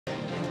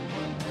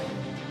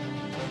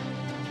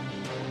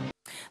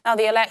Now,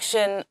 the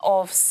election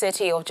of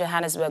City of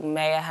Johannesburg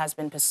mayor has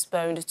been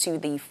postponed to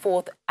the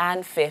 4th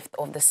and 5th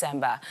of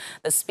December.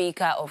 The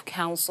Speaker of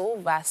Council,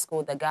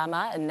 Vasco da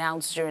Gama,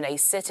 announced during a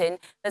sit-in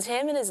that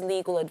him and his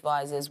legal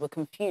advisers were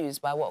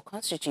confused by what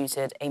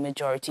constituted a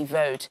majority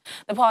vote.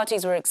 The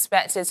parties were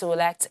expected to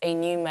elect a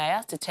new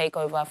mayor to take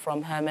over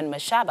from Herman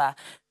Mashaba,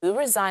 who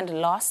resigned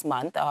last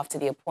month after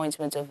the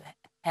appointment of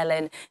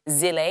Helen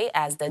Zille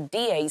as the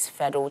DA's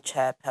federal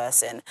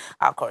chairperson.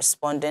 Our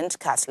correspondent,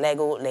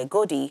 Katlego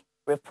Legodi,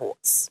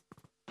 reports.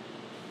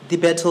 The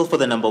battle for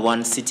the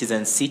 #1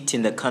 citizen seat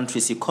in the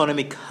country's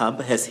economic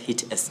hub has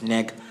hit a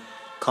snag.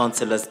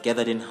 Councillors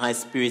gathered in high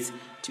spirits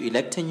to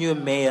elect a new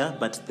mayor,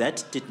 but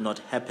that did not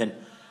happen.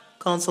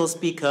 Council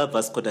Speaker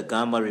Vasco da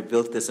Gama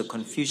revealed there's a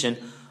confusion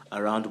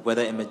around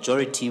whether a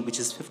majority, which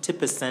is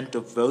 50%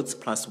 of votes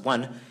plus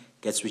one,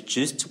 gets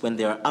reduced when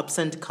there are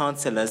absent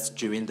councillors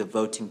during the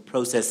voting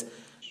process.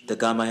 Da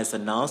Gama has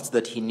announced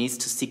that he needs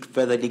to seek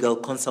further legal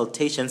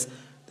consultations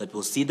that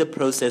will see the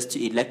process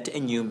to elect a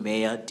new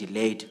mayor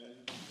delayed.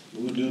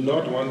 We do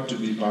not want to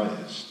be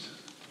biased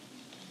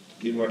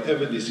in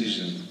whatever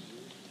decision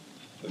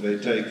they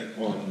take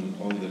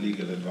on the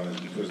legal advice,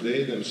 because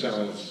they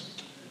themselves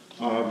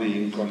are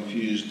being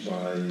confused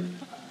by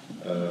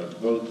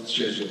both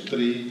Schedule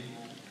 3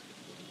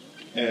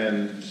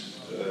 and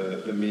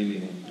the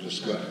meaning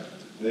prescribed.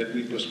 That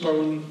we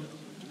postpone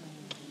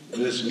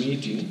this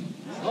meeting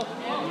for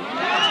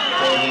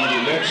the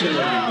election of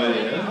the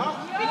mayor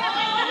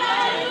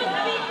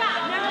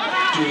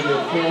to the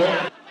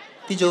 4th.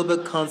 The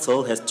Joburg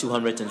Council has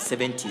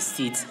 270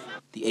 seats,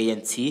 the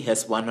ANC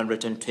has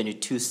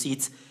 122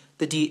 seats,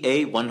 the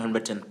DA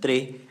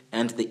 103,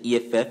 and the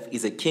EFF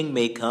is a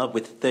kingmaker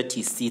with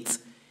 30 seats.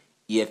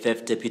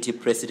 EFF Deputy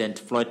President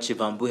Floyd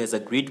Chivambu has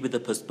agreed with the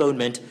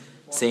postponement,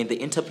 saying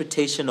the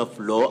interpretation of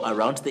law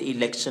around the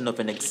election of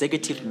an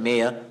executive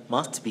mayor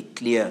must be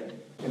clear.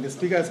 And the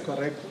Speaker is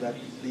correct that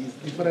there is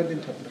different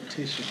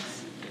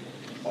interpretations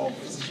of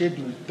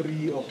Schedule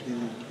 3 of the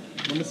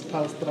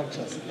Municipal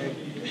Structures Act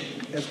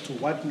as to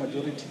what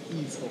majority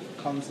is of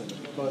council,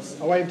 because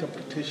our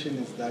interpretation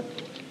is that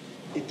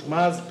it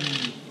must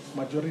be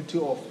majority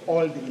of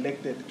all the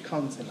elected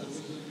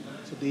councillors.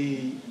 So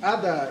the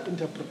other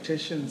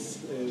interpretations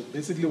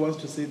basically wants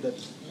to say that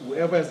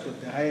whoever has got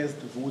the highest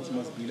votes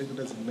must be elected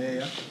as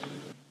mayor.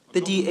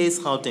 The DA's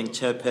Gauteng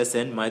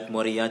chairperson, Mike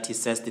Moriarty,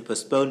 says the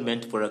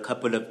postponement for a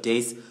couple of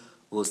days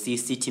will see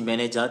City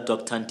Manager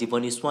Dr.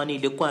 Ndivoniswani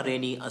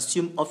Lekwareni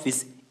assume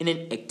office in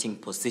an acting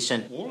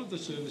position. All of the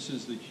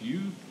services that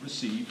you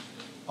receive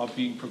are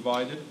being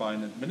provided by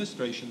an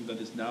administration that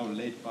is now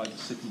led by the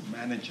city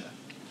manager.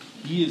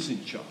 He is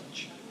in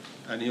charge,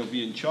 and he'll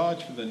be in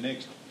charge for the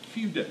next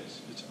few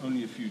days. It's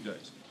only a few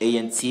days.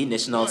 ANC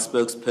national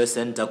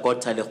spokesperson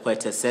Dakota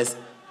Lekwete says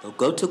they'll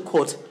go to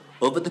court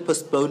over the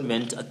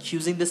postponement,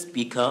 accusing the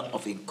Speaker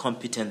of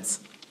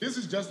incompetence. This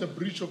is just a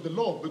breach of the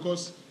law,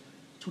 because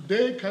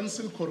today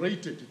council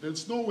corrected.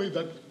 There's no way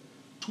that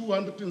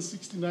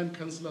 269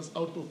 councillors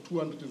out of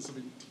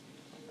 270,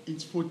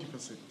 it's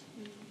 40%.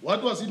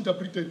 What was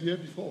interpreted here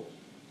before?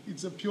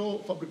 It's a pure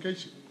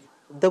fabrication.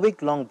 The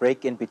week-long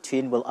break in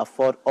between will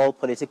afford all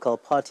political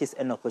parties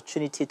an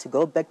opportunity to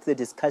go back to the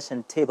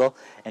discussion table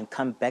and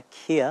come back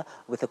here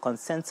with a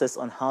consensus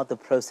on how the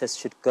process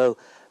should go.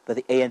 But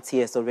the ANC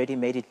has already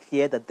made it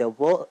clear that they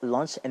will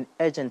launch an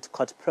urgent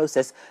court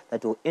process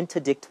that will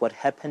interdict what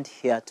happened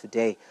here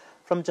today.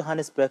 From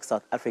Johannesburg,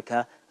 South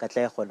Africa,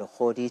 Katlego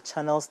Legodi,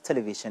 Channels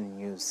Television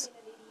News.